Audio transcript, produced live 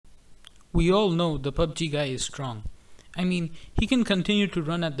We all know the PUBG guy is strong. I mean, he can continue to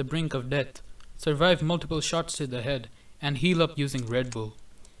run at the brink of death, survive multiple shots to the head, and heal up using Red Bull.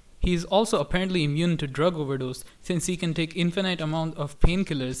 He is also apparently immune to drug overdose since he can take infinite amount of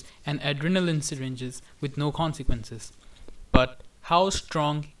painkillers and adrenaline syringes with no consequences. But how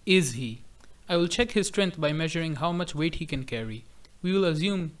strong is he? I will check his strength by measuring how much weight he can carry. We will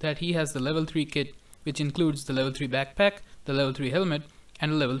assume that he has the level 3 kit, which includes the level 3 backpack, the level 3 helmet,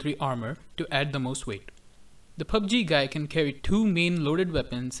 and a level 3 armor to add the most weight. The PUBG guy can carry 2 main loaded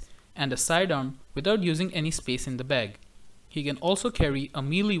weapons and a sidearm without using any space in the bag. He can also carry a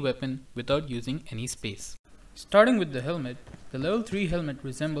melee weapon without using any space. Starting with the helmet, the level 3 helmet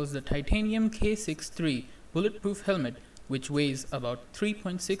resembles the titanium K63 bulletproof helmet, which weighs about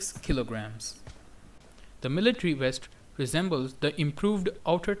 3.6 kilograms. The military vest resembles the improved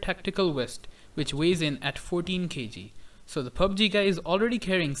outer tactical vest, which weighs in at 14 kg. So the PUBG guy is already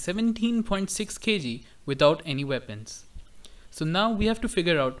carrying 17.6 kg without any weapons. So now we have to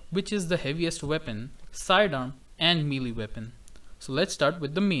figure out which is the heaviest weapon, sidearm and melee weapon. So let's start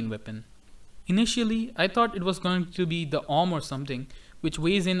with the main weapon. Initially I thought it was going to be the arm or something, which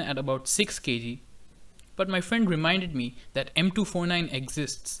weighs in at about 6 kg. But my friend reminded me that M249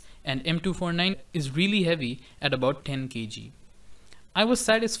 exists, and M249 is really heavy at about 10 kg. I was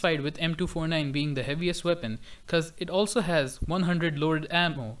satisfied with M249 being the heaviest weapon cause it also has 100 loaded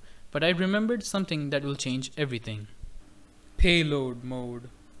ammo, but I remembered something that will change everything. Payload mode.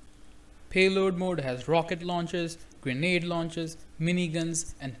 Payload mode has rocket launchers, grenade launchers,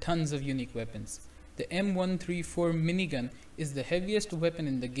 miniguns, and tons of unique weapons. The M134 minigun is the heaviest weapon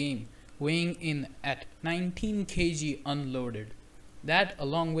in the game, weighing in at 19 kg unloaded. That,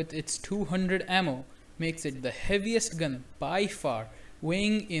 along with its 200 ammo, makes it the heaviest gun by far,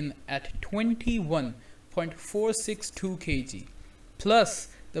 weighing in at 21.462 kg. Plus,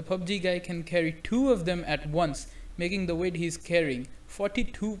 the PUBG guy can carry 2 of them at once, making the weight he's carrying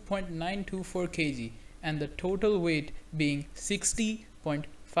 42.924 kg and the total weight being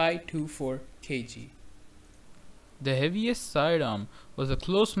 60.524 kg. The heaviest sidearm was a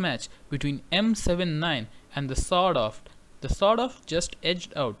close match between M79 and the sawed-off. The sawed-off just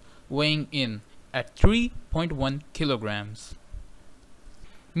edged out, weighing in at 3.1 kilograms.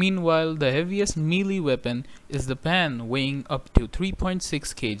 Meanwhile, the heaviest melee weapon is the pan, weighing up to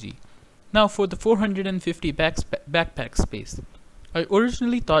 3.6 kg. Now for the 450 backpack space. I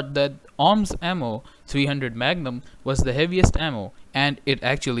originally thought that ARM's ammo 300 Magnum was the heaviest ammo, and it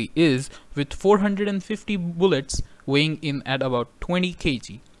actually is, with 450 bullets weighing in at about 20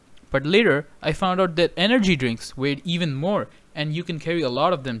 kg. But later I found out that energy drinks weighed even more, and you can carry a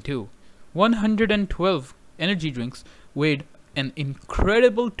lot of them too. 112 energy drinks weighed an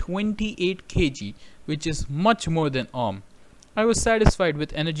incredible 28 kg, which is much more than ARM. I was satisfied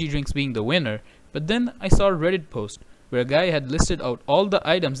with energy drinks being the winner, but then I saw a Reddit post where a guy had listed out all the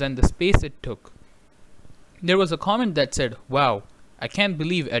items and the space it took. There was a comment that said, "Wow, I can't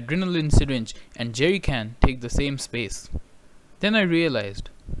believe adrenaline syringe and jerry can take the same space." Then I realized,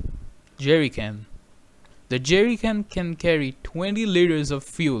 jerry can. The jerry can carry 20 liters of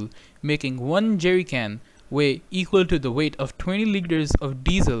fuel, making one jerry can weigh equal to the weight of 20 liters of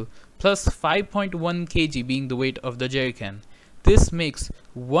diesel plus 5.1 kg being the weight of the jerry can. This makes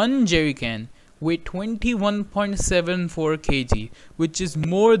one jerry can weigh 21.74 kg, which is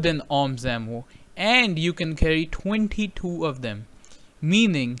more than ARM's ammo, and you can carry 22 of them,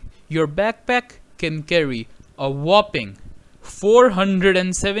 meaning your backpack can carry a whopping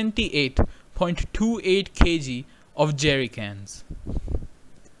 478.28 kg of jerry cans.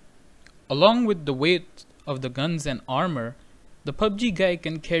 Along with the weight of the guns and armor, the PUBG guy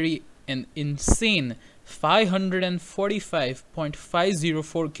can carry an insane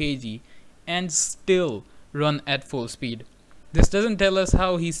 545.504 kg and still run at full speed. This doesn't tell us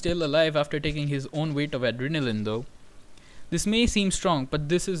how he's still alive after taking his own weight of adrenaline though. This may seem strong, but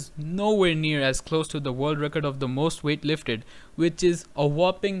this is nowhere near as close to the world record of the most weight lifted, which is a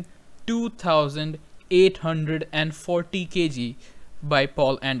whopping 2,840 kg by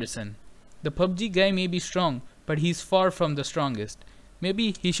Paul Anderson. The PUBG guy may be strong, but he's far from the strongest.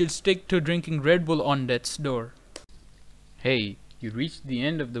 Maybe he should stick to drinking Red Bull on death's door. Hey, you reached the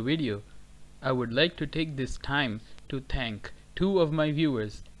end of the video. I would like to take this time to thank 2 of my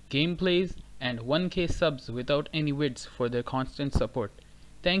viewers, Gameplays and 1K subs without any vids, for their constant support.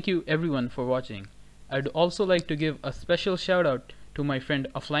 Thank you everyone for watching. I'd also like to give a special shout out to my friend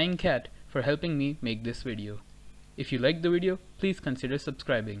A Flying Cat for helping me make this video. If you liked the video, please consider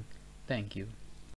subscribing. Thank you.